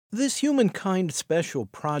This Humankind special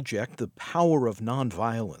project, The Power of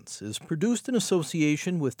Nonviolence, is produced in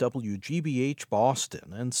association with WGBH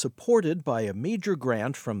Boston and supported by a major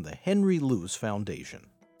grant from the Henry Luce Foundation.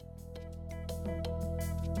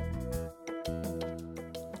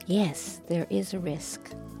 Yes, there is a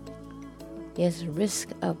risk. There's a risk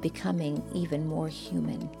of becoming even more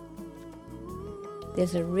human.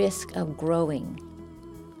 There's a risk of growing.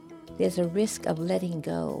 There's a risk of letting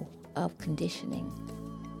go of conditioning.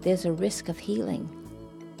 There's a risk of healing.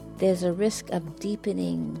 There's a risk of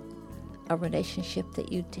deepening a relationship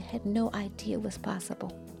that you had no idea was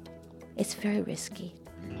possible. It's very risky.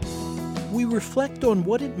 We reflect on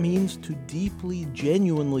what it means to deeply,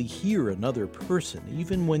 genuinely hear another person,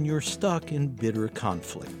 even when you're stuck in bitter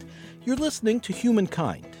conflict. You're listening to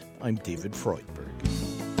Humankind. I'm David Freudberg.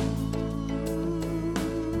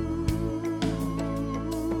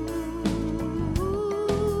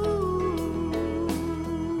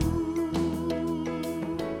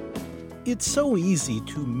 It's so easy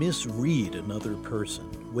to misread another person.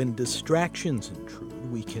 When distractions intrude,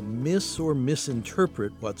 we can miss or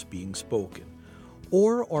misinterpret what's being spoken.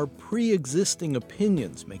 Or our pre-existing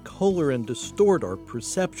opinions may color and distort our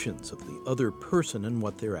perceptions of the other person and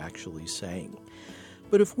what they're actually saying.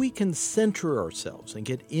 But if we can center ourselves and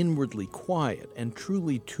get inwardly quiet and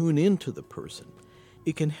truly tune into the person,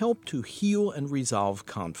 it can help to heal and resolve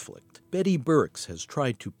conflict. Betty Burkes has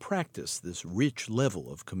tried to practice this rich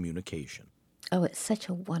level of communication. Oh, it's such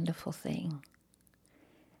a wonderful thing.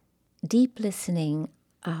 Deep listening,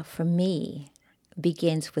 for me,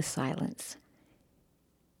 begins with silence.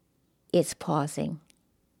 It's pausing.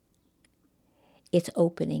 It's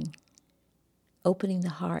opening the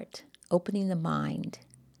heart, opening the mind,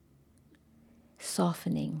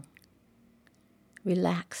 softening,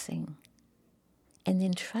 relaxing, and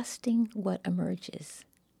then trusting what emerges.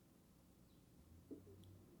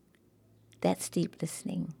 That's deep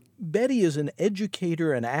listening. Betty is an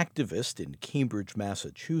educator and activist in Cambridge,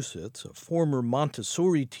 Massachusetts, a former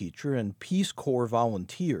Montessori teacher and Peace Corps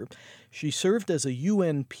volunteer. She served as a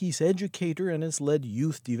UN peace educator and has led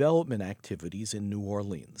youth development activities in New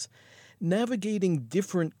Orleans. Navigating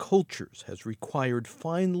different cultures has required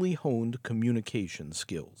finely honed communication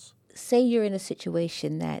skills. Say you're in a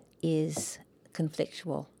situation that is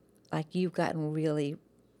conflictual, like you've gotten really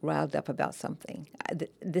riled up about something.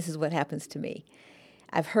 This is what happens to me.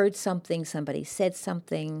 I've heard something, somebody said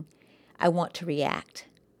something, I want to react,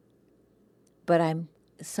 but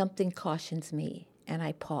something cautions me, and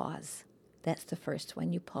I pause. That's the first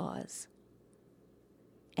one, you pause.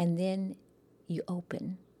 And then you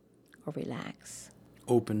open or relax.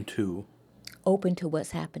 Open to? Open to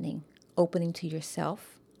what's happening, opening to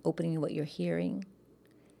yourself, opening to what you're hearing,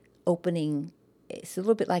 opening. It's a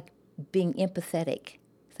little bit like being empathetic.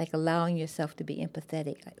 It's like allowing yourself to be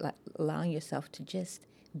empathetic, like allowing yourself to just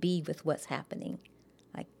be with what's happening.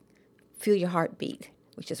 Like feel your heartbeat,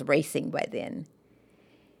 which is racing by then.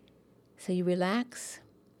 So you relax,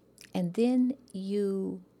 and then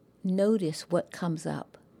you notice what comes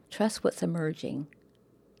up. Trust what's emerging.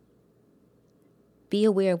 Be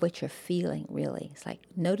aware of what you're feeling, really. It's like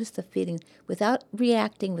notice the feelings without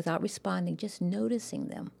reacting, without responding, just noticing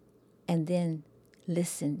them. And then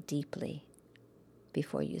listen deeply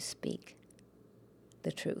before you speak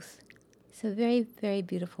the truth. It's a very, very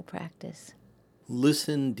beautiful practice.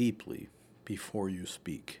 Listen deeply before you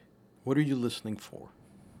speak. What are you listening for?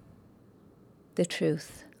 The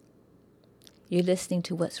truth. You're listening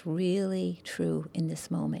to what's really true in this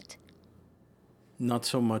moment. Not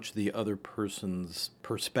so much the other person's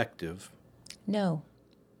perspective. No.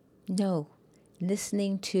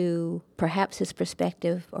 Listening to perhaps his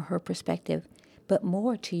perspective or her perspective, but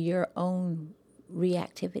more to your own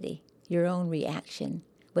reactivity, your own reaction,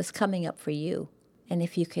 what's coming up for you. And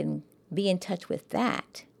if you can be in touch with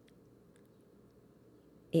that,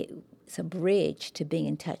 it's a bridge to being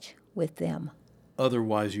in touch with them.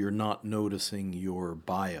 Otherwise, you're not noticing your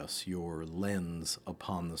bias, your lens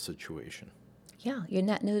upon the situation. Yeah, you're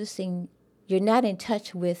not noticing, you're not in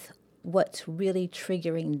touch with what's really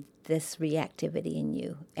triggering this reactivity in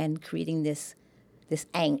you and creating this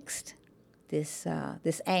angst,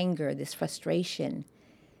 this anger, this frustration.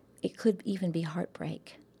 It could even be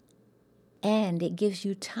heartbreak. And it gives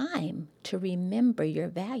you time to remember your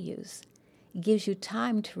values. It gives you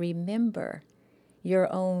time to remember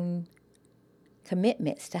your own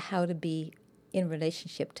commitments to how to be in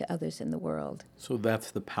relationship to others in the world. So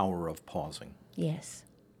that's the power of pausing. Yes,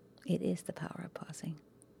 it is the power of pausing.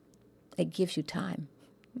 It gives you time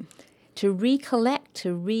to recollect,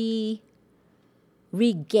 to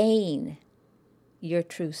regain your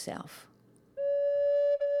true self.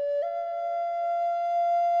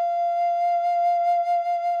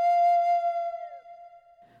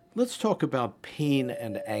 Let's talk about pain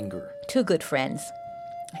and anger. Two good friends.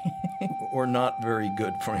 Or not very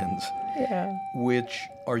good friends. Yeah. Which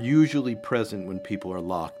are usually present when people are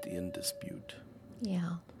locked in dispute.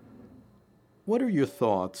 Yeah. What are your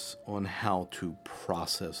thoughts on how to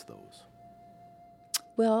process those?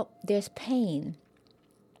 Well, there's pain,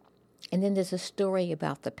 and then there's a story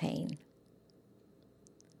about the pain.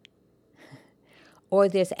 Or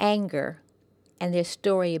there's anger, and there's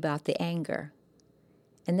story about the anger.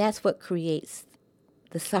 And that's what creates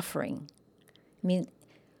the suffering. I mean,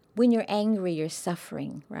 when you're angry, you're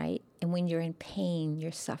suffering, right? And when you're in pain,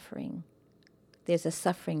 you're suffering. There's a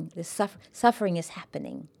suffering. Suffering is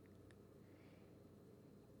happening.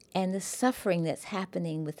 And the suffering that's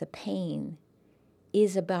happening with the pain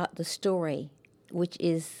is about the story, which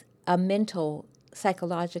is a mental,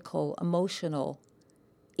 psychological, emotional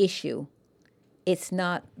issue. It's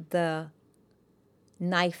not the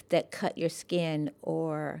knife that cut your skin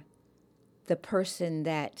or the person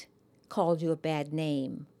that called you a bad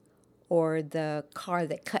name or the car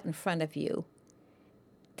that cut in front of you.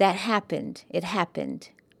 That happened. It happened.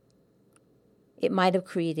 It might have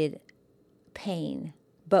created pain.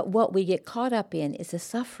 But what we get caught up in is the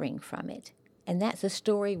suffering from it. And that's the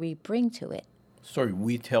story we bring to it. Story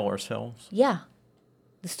we tell ourselves? Yeah.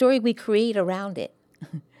 The story we create around it.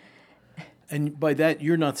 And by that,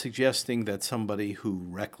 you're not suggesting that somebody who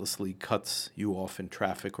recklessly cuts you off in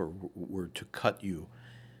traffic or were to cut you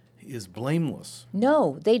is blameless.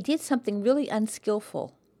 No, they did something really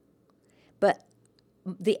unskillful. But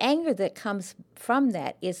the anger that comes from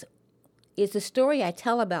that is the story I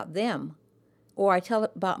tell about them or I tell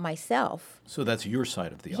about myself. So that's your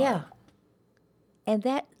side of the aisle. Yeah. And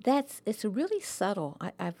it's really subtle.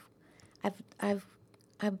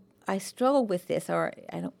 I struggle with this, or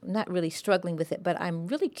not really struggling with it, but I'm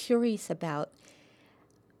really curious about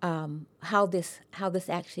how this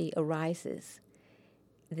actually arises.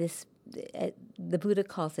 The Buddha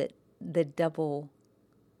calls it the double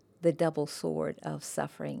sword of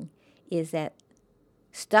suffering. Is that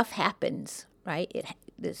stuff happens, right?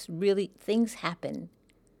 Things happen,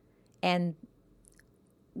 and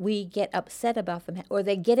we get upset about them, or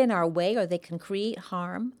they get in our way, or they can create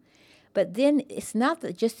harm. But then it's not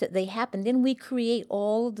just that they happen. Then we create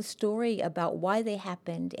all of the story about why they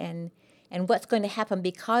happened and what's going to happen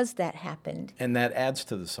because that happened. And that adds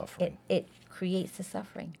to the suffering. It creates the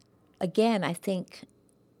suffering. Again, I think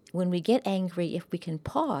when we get angry, if we can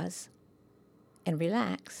pause and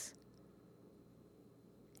relax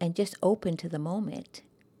and just open to the moment,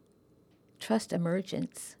 trust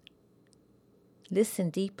emergence, listen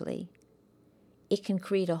deeply, it can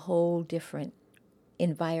create a whole different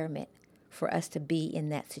environment for us to be in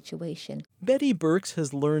that situation. Betty Burkes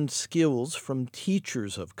has learned skills from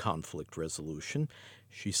teachers of conflict resolution.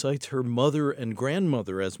 She cites her mother and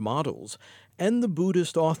grandmother as models, and the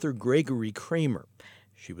Buddhist author Gregory Kramer.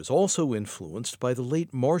 She was also influenced by the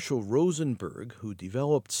late Marshall Rosenberg, who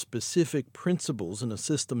developed specific principles in a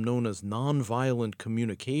system known as nonviolent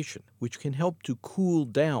communication, which can help to cool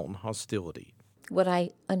down hostility. What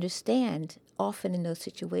I understand often in those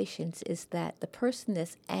situations is that the person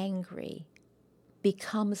that's angry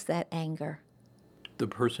becomes that anger. The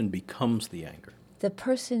person becomes the anger. The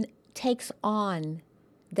person takes on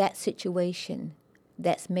that situation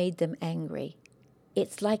that's made them angry.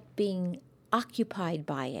 It's like being occupied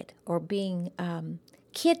by it or being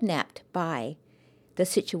kidnapped by the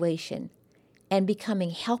situation and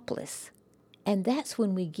becoming helpless. And that's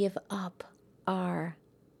when we give up our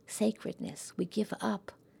sacredness. We give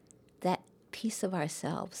up that piece of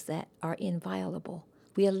ourselves that are inviolable.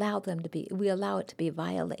 We allow it to be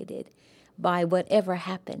violated by whatever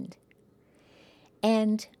happened.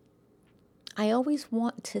 And I always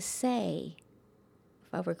want to say,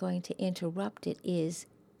 if I were going to interrupt it, is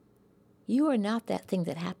you are not that thing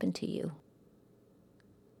that happened to you.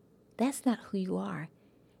 That's not who you are.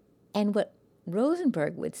 And what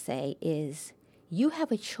Rosenberg would say is you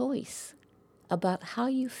have a choice about how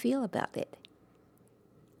you feel about it.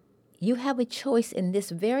 You have a choice in this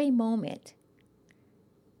very moment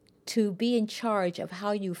to be in charge of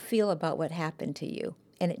how you feel about what happened to you.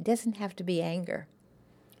 And it doesn't have to be anger.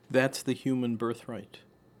 That's the human birthright,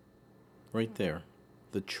 right there.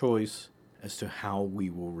 The choice as to how we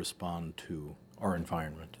will respond to our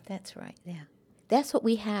environment. That's right, yeah. That's what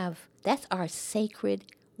we have. That's our sacred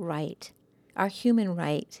right, our human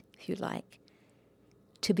right, if you like,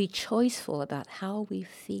 to be choiceful about how we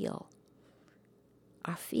feel.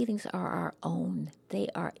 Our feelings are our own.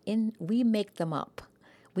 We make them up.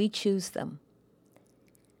 We choose them.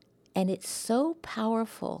 And it's so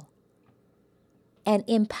powerful and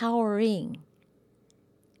empowering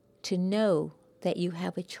to know that you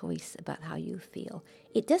have a choice about how you feel.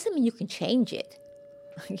 It doesn't mean you can change it.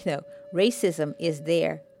 Racism is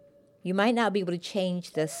there. You might not be able to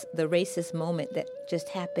change the racist moment that just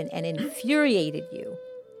happened and infuriated you,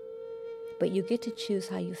 but you get to choose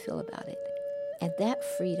how you feel about it. And that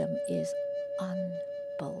freedom is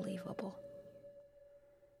unbelievable.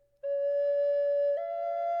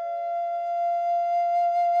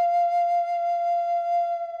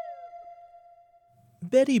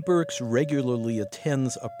 Betty Burkes regularly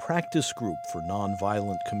attends a practice group for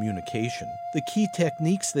nonviolent communication. The key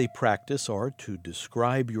techniques they practice are to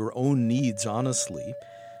describe your own needs honestly,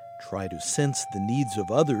 try to sense the needs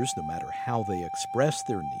of others no matter how they express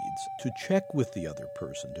their needs, to check with the other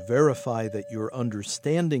person to verify that your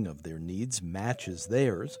understanding of their needs matches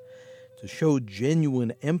theirs, to show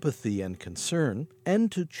genuine empathy and concern,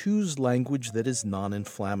 and to choose language that is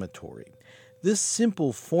non-inflammatory. This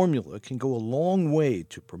simple formula can go a long way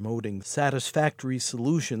to promoting satisfactory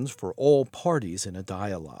solutions for all parties in a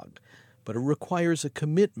dialogue, but it requires a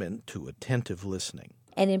commitment to attentive listening.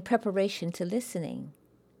 And in preparation to listening,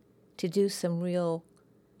 to do some real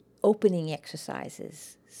opening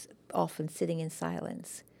exercises, often sitting in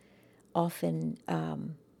silence, often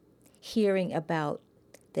hearing about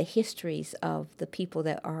the histories of the people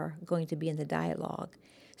that are going to be in the dialogue,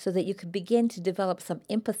 so that you can begin to develop some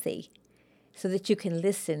empathy, so that you can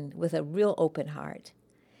listen with a real open heart.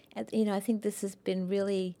 And, I think this has been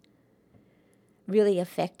really, really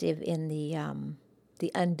effective in the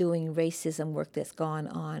undoing racism work that's gone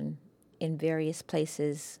on in various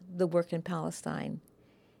places, the work in Palestine,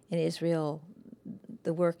 in Israel,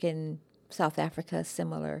 the work in South Africa,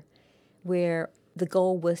 similar, where the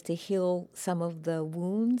goal was to heal some of the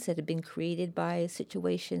wounds that had been created by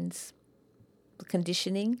situations,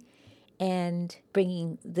 conditioning, and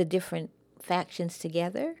bringing the different factions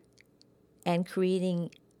together and creating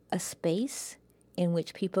a space in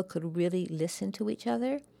which people could really listen to each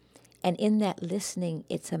other. And in that listening,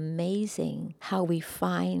 it's amazing how we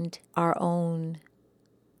find our own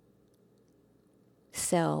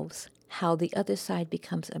selves, how the other side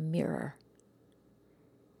becomes a mirror.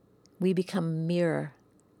 We become a mirror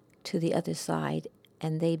to the other side,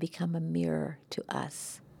 and they become a mirror to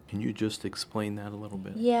us. Can you just explain that a little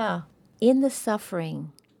bit? Yeah. In the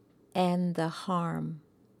suffering and the harm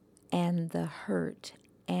and the hurt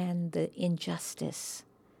and the injustice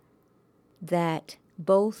that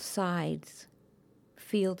both sides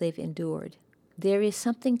feel they've endured, there is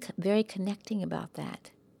something very connecting about that.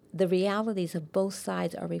 The realities of both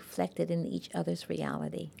sides are reflected in each other's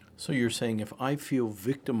reality. So you're saying if I feel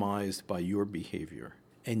victimized by your behavior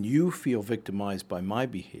and you feel victimized by my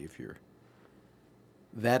behavior,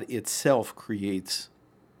 that itself creates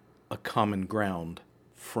a common ground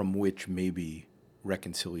from which maybe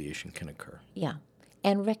reconciliation can occur. Yeah,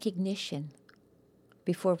 and recognition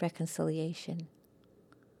before reconciliation.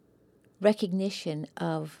 Recognition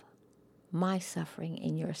of my suffering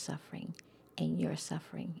and your suffering, and your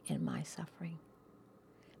suffering and my suffering.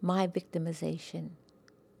 My victimization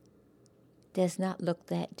does not look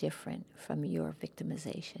that different from your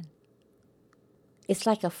victimization. It's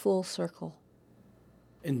like a full circle.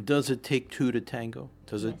 And does it take two to tango?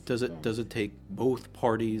 Does it take both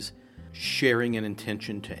parties sharing an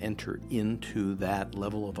intention to enter into that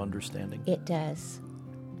level of understanding? It does.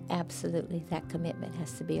 Absolutely. That commitment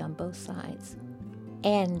has to be on both sides.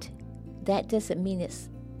 And that doesn't mean it's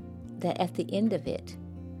that at the end of it,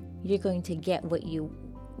 you're going to get what you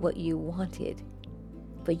wanted.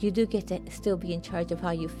 But you do get to still be in charge of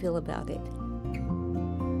how you feel about it.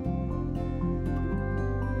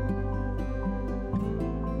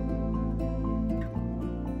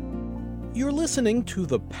 You're listening to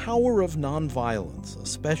The Power of Nonviolence, a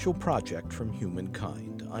special project from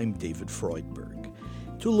Humankind. I'm David Freudberg.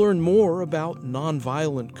 To learn more about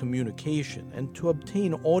nonviolent communication and to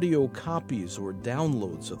obtain audio copies or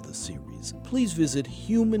downloads of the series, please visit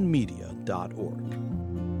humanmedia.org.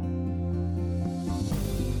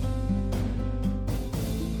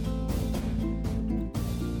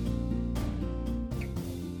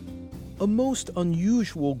 A most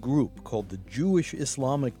unusual group called the Jewish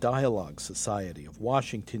Islamic Dialogue Society of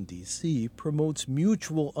Washington, D.C. promotes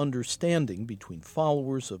mutual understanding between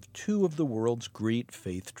followers of two of the world's great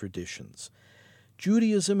faith traditions.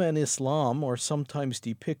 Judaism and Islam are sometimes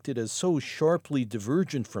depicted as so sharply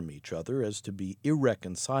divergent from each other as to be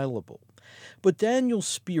irreconcilable. But Daniel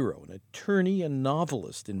Spiro, an attorney and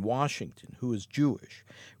novelist in Washington who is Jewish,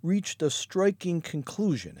 reached a striking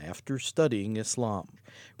conclusion after studying Islam.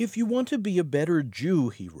 If you want to be a better Jew,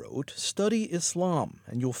 he wrote, study Islam,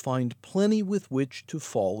 and you'll find plenty with which to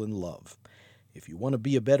fall in love. If you want to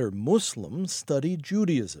be a better Muslim, study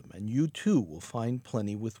Judaism, and you too will find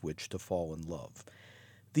plenty with which to fall in love.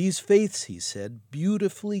 These faiths, he said,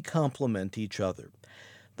 beautifully complement each other.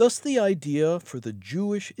 Thus the idea for the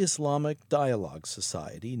Jewish Islamic Dialogue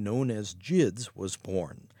Society, known as JIDS, was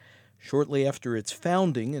born. Shortly after its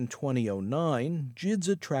founding in 2009, JIDS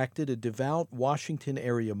attracted a devout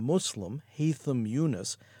Washington-area Muslim, Haytham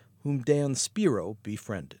Younis, whom Dan Spiro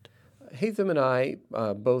befriended. Haytham and I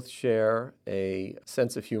both share a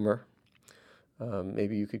sense of humor.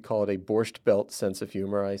 Maybe you could call it a Borscht Belt sense of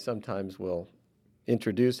humor. I sometimes will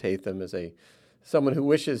introduce Haytham as someone who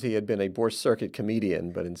wishes he had been a Borscht Circuit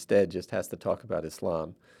comedian, but instead just has to talk about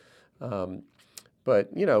Islam. But,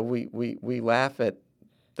 you know, we laugh at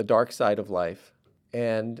the dark side of life,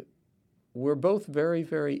 and we're both very,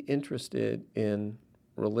 very interested in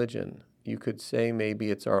religion. You could say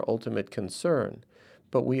maybe it's our ultimate concern,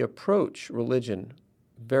 but we approach religion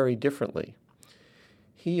very differently.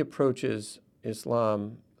 He approaches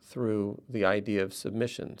Islam through the idea of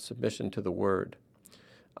submission to the word.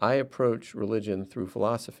 I approach religion through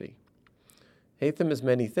philosophy. Haytham is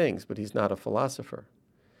many things, but he's not a philosopher.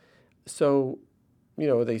 So, you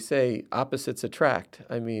know, they say opposites attract.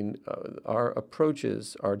 I mean, our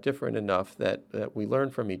approaches are different enough that we learn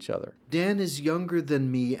from each other. Dan is younger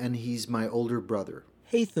than me, and he's my older brother.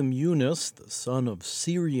 Haytham Younis, the son of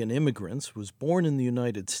Syrian immigrants, was born in the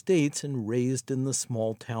United States and raised in the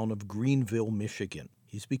small town of Greenville, Michigan.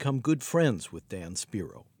 He's become good friends with Dan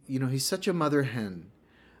Spiro. You know, he's such a mother hen.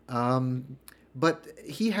 But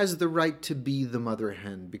he has the right to be the mother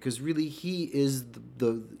hen, because really he is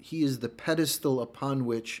the pedestal upon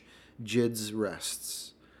which JIDS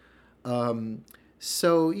rests.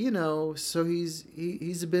 So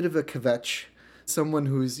he's a bit of a kvetch, someone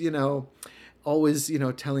who's, you know, always, you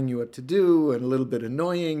know, telling you what to do and a little bit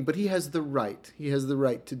annoying, but he has the right. He has the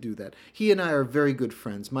right to do that. He and I are very good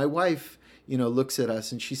friends. My wife, you know, looks at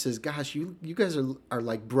us and she says, "Gosh, you guys are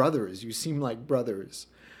like brothers. You seem like brothers."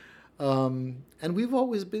 And we've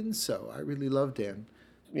always been so. I really love Dan.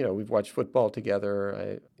 You know, we've watched football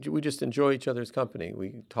together. We just enjoy each other's company.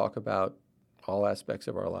 We talk about all aspects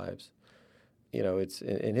of our lives. You know, it's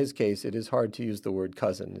in his case, it is hard to use the word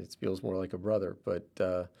cousin. It feels more like a brother,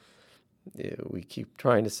 but we keep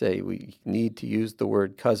trying to say we need to use the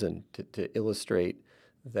word cousin to illustrate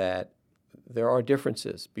that there are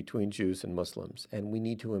differences between Jews and Muslims, and we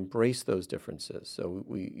need to embrace those differences. So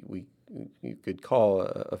you could call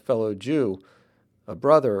a fellow Jew a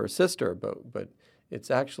brother or sister, but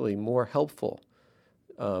it's actually more helpful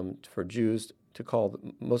for Jews to call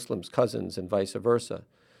Muslims cousins and vice versa,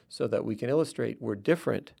 so that we can illustrate we're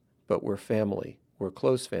different, but we're family. We're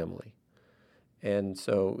close family. And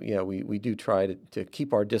so, yeah, we do try to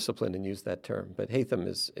keep our discipline and use that term. But Haytham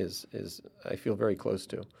is I feel very close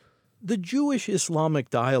to. The Jewish Islamic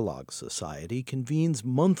Dialogue Society convenes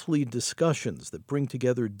monthly discussions that bring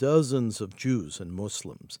together dozens of Jews and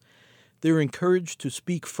Muslims. They're encouraged to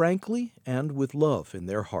speak frankly and with love in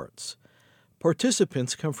their hearts.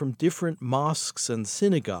 Participants come from different mosques and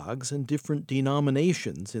synagogues and different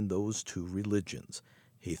denominations in those two religions.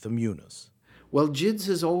 Haytham Younis. Well, JIDS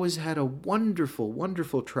has always had a wonderful,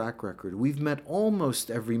 wonderful track record. We've met almost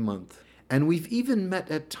every month. And we've even met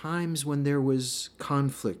at times when there was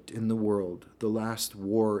conflict in the world. The last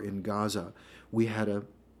war in Gaza, we had a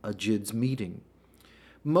JIDS meeting.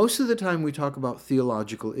 Most of the time we talk about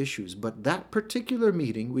theological issues, but that particular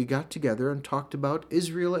meeting we got together and talked about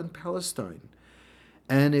Israel and Palestine.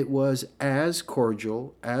 And it was as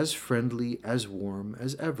cordial, as friendly, as warm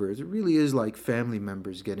as ever. It really is like family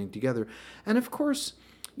members getting together. And of course,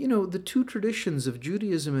 you know, the two traditions of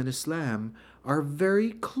Judaism and Islam are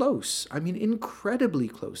very close. I mean, incredibly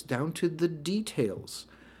close, down to the details.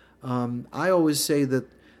 I always say that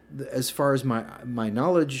as far as my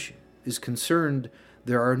knowledge is concerned,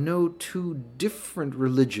 there are no two different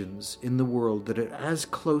religions in the world that are as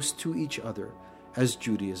close to each other as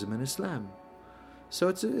Judaism and Islam. So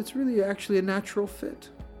it's really actually a natural fit.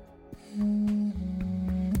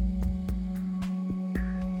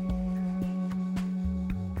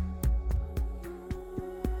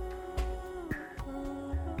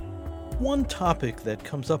 One topic that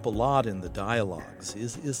comes up a lot in the dialogues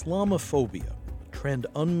is Islamophobia, a trend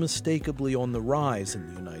unmistakably on the rise in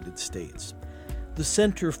the United States. The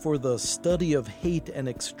Center for the Study of Hate and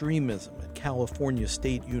Extremism at California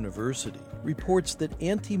State University reports that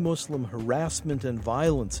anti-Muslim harassment and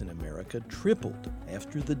violence in America tripled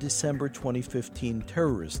after the December 2015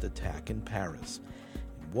 terrorist attack in Paris.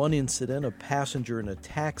 In one incident, a passenger in a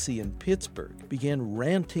taxi in Pittsburgh began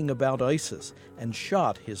ranting about ISIS and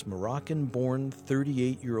shot his Moroccan-born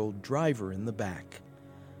 38-year-old driver in the back.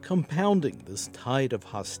 Compounding this tide of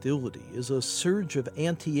hostility is a surge of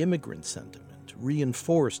anti-immigrant sentiment,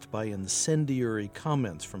 reinforced by incendiary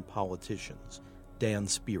comments from politicians. Dan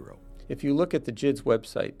Spiro. If you look at the JIDS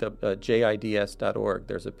website, JIDS.org,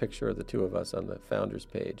 there's a picture of the two of us on the founders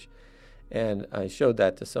page. And I showed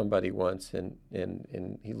that to somebody once, and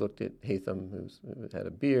he looked at Haytham, who had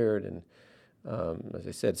a beard, and as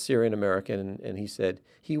I said, Syrian-American, and he said,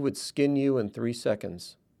 he would skin you in 3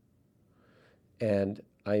 seconds. And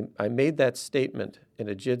I made that statement in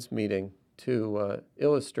a JIDS meeting to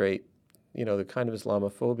illustrate, the kind of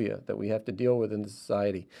Islamophobia that we have to deal with in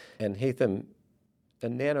society. And Haytham, a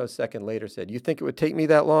nanosecond later, said, "You think it would take me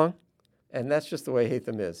that long?" And that's just the way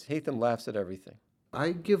Haytham is. Haytham laughs at everything.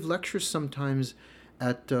 I give lectures sometimes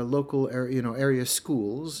at local area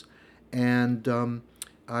schools, and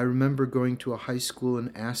I remember going to a high school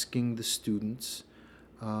and asking the students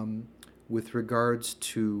with regards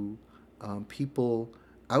to people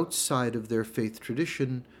outside of their faith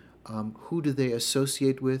tradition, who do they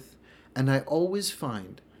associate with? And I always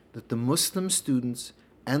find that the Muslim students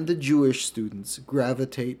and the Jewish students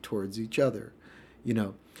gravitate towards each other,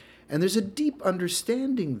 And there's a deep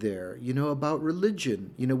understanding there, about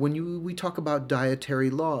religion. When we talk about dietary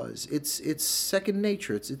laws, it's second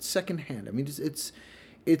nature, it's secondhand. I mean,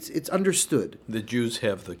 it's understood. The Jews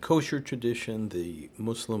have the kosher tradition, the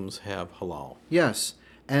Muslims have halal. Yes,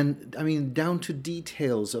 and I mean, down to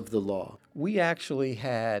details of the law. We actually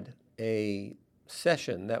had a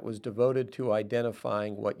session that was devoted to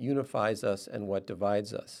identifying what unifies us and what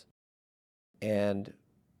divides us. And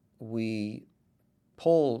we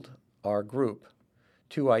polled our group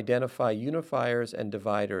to identify unifiers and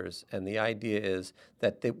dividers, and the idea is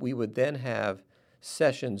that we would then have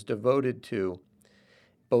sessions devoted to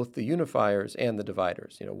both the unifiers and the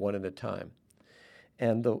dividers, one at a time.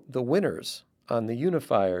 And the winners on the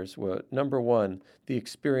unifiers were, number one, the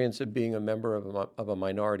experience of being a member of a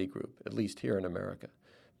minority group, at least here in America.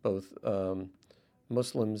 Both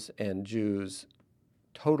Muslims and Jews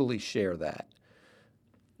totally share that.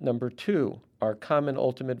 Number two, our common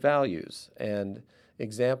ultimate values, and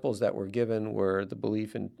examples that were given were the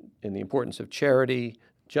belief in the importance of charity,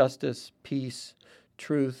 justice, peace,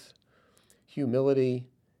 truth, humility,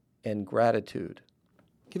 and gratitude.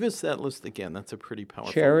 Give us that list again. That's a pretty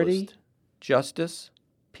powerful Charity, list. Justice,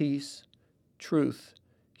 peace, truth,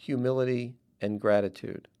 humility, and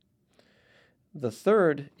gratitude. The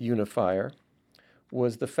third unifier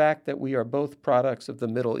was the fact that we are both products of the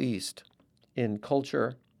Middle East in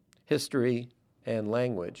culture, history, and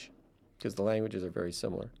language, because the languages are very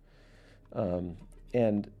similar.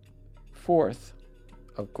 And fourth,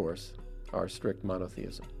 of course, our strict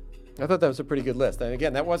monotheism. I thought that was a pretty good list. And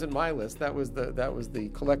again, that wasn't my list. That was the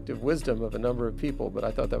collective wisdom of a number of people, but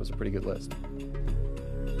I thought that was a pretty good list.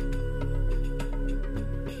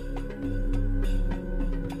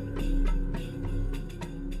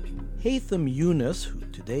 Haytham Younis, who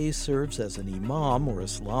today serves as an imam or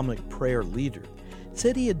Islamic prayer leader,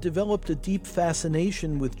 said he had developed a deep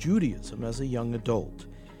fascination with Judaism as a young adult.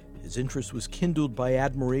 His interest was kindled by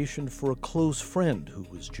admiration for a close friend who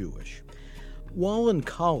was Jewish. While in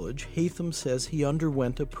college, Haytham says he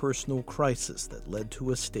underwent a personal crisis that led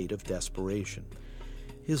to a state of desperation.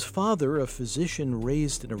 His father, a physician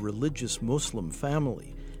raised in a religious Muslim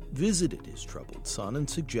family, visited his troubled son and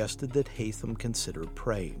suggested that Haytham consider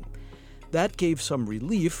praying. That gave some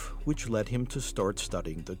relief, which led him to start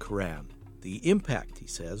studying the Quran. The impact, he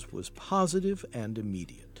says, was positive and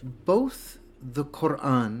immediate. Both the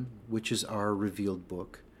Quran, which is our revealed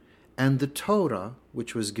book, and the Torah,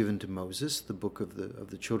 which was given to Moses, the book of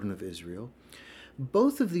the children of Israel,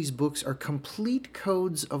 both of these books are complete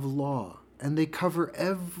codes of law, and they cover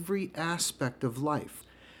every aspect of life.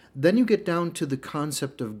 Then you get down to the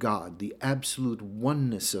concept of God, the absolute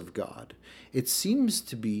oneness of God. It seems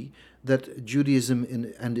to be that Judaism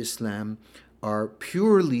and Islam are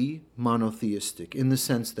purely monotheistic in the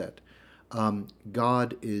sense that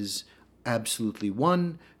God is absolutely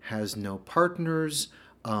one, has no partners,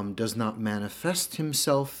 does not manifest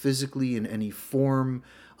himself physically in any form,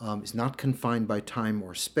 is not confined by time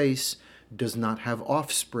or space, does not have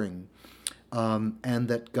offspring, and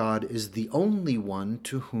that God is the only one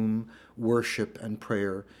to whom worship and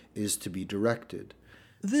prayer is to be directed.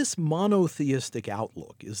 This monotheistic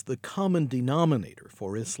outlook is the common denominator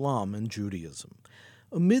for Islam and Judaism.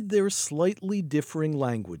 Amid their slightly differing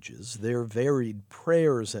languages, their varied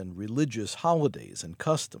prayers and religious holidays and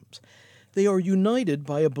customs, they are united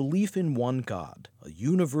by a belief in one God, a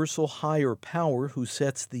universal higher power who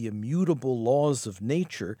sets the immutable laws of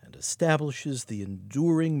nature and establishes the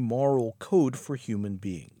enduring moral code for human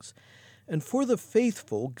beings. And for the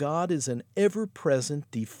faithful, God is an ever-present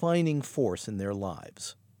defining force in their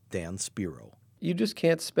lives. Dan Spiro. You just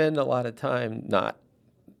can't spend a lot of time not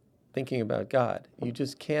thinking about God. You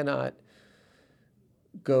just cannot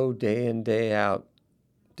go day in, day out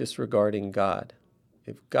disregarding God.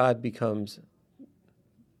 If God becomes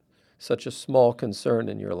such a small concern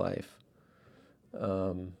in your life,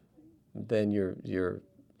 then you're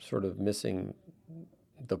sort of missing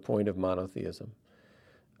the point of monotheism.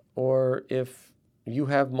 Or if you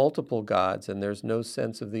have multiple gods and there's no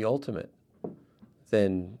sense of the ultimate,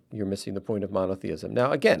 then you're missing the point of monotheism.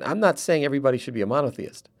 Now, again, I'm not saying everybody should be a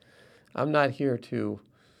monotheist. I'm not here to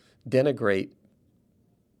denigrate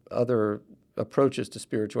other approaches to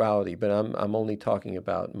spirituality, but I'm only talking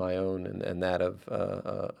about my own and that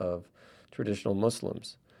of traditional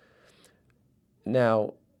Muslims.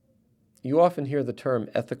 Now, you often hear the term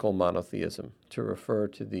ethical monotheism to refer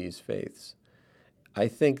to these faiths. I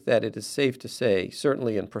think that it is safe to say,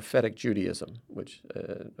 certainly in prophetic Judaism, which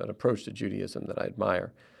an approach to Judaism that I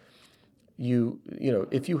admire, you know,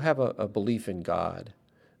 if you have a belief in God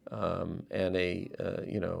and a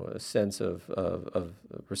sense of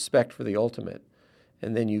respect for the ultimate,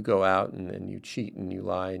 and then you go out and you cheat and you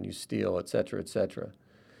lie and you steal, et cetera,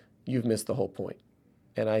 you've missed the whole point.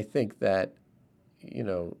 And I think that, you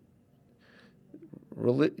know,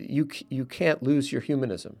 you can't lose your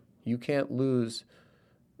humanism. You can't lose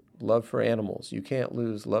love for animals. You can't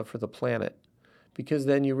lose love for the planet, because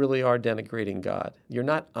then you really are denigrating God. You're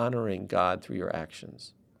not honoring God through your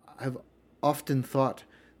actions. I've often thought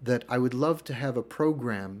that I would love to have a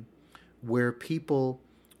program where people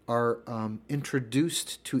are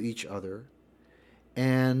introduced to each other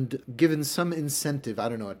and given some incentive, I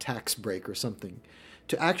don't know, a tax break or something,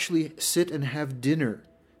 to actually sit and have dinner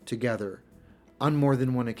together on more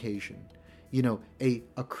than one occasion. You know, a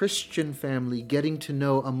Christian family getting to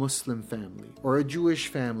know a Muslim family, or a Jewish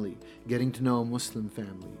family getting to know a Muslim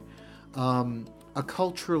family. A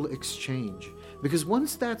cultural exchange. Because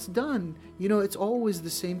once that's done, you know, it's always the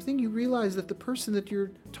same thing. You realize that the person that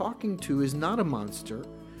you're talking to is not a monster.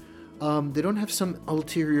 They don't have some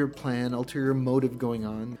ulterior plan, ulterior motive going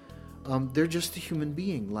on. They're just a human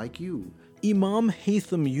being like you. Imam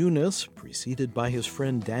Haytham Younis, preceded by his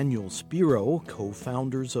friend Daniel Spiro,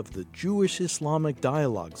 co-founders of the Jewish Islamic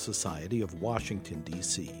Dialogue Society of Washington,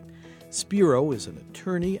 D.C. Spiro is an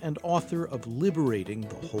attorney and author of Liberating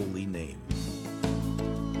the Holy Name.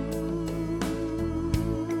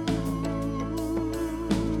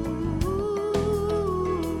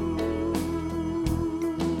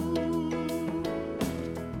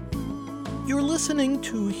 You're listening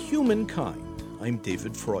to Humankind. I'm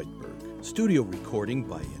David Freudberg. Studio recording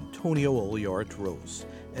by Antonio Oliart-Rose.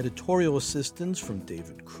 Editorial assistance from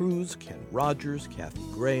David Cruz, Ken Rogers, Kathy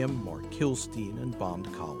Graham, Mark Kilstein, and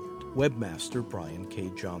Bond Collard. Webmaster Brian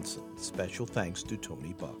K. Johnson. Special thanks to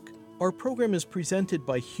Tony Buck. Our program is presented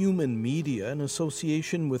by Human Media in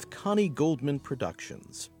association with Connie Goldman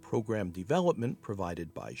Productions. Program development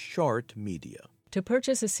provided by Shart Media. To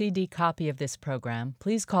purchase a CD copy of this program,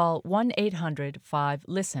 please call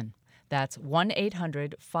 1-800-5-LISTEN. That's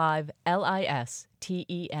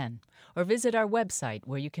 1-800-5-LISTEN. Or visit our website,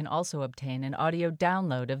 where you can also obtain an audio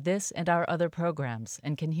download of this and our other programs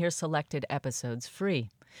and can hear selected episodes free.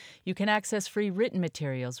 You can access free written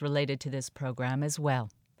materials related to this program as well.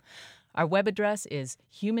 Our web address is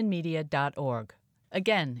humanmedia.org.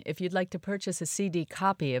 Again, if you'd like to purchase a CD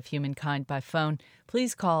copy of Humankind by phone,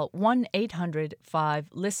 please call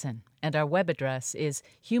 1-800-5-LISTEN, and our web address is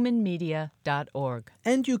humanmedia.org.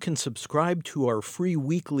 And you can subscribe to our free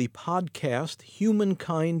weekly podcast,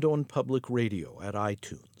 Humankind on Public Radio, at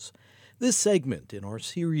iTunes. This segment in our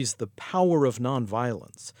series, The Power of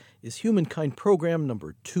Nonviolence, is Humankind program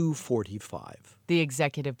number 245. The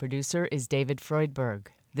executive producer is David Freudberg.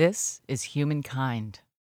 This is Humankind.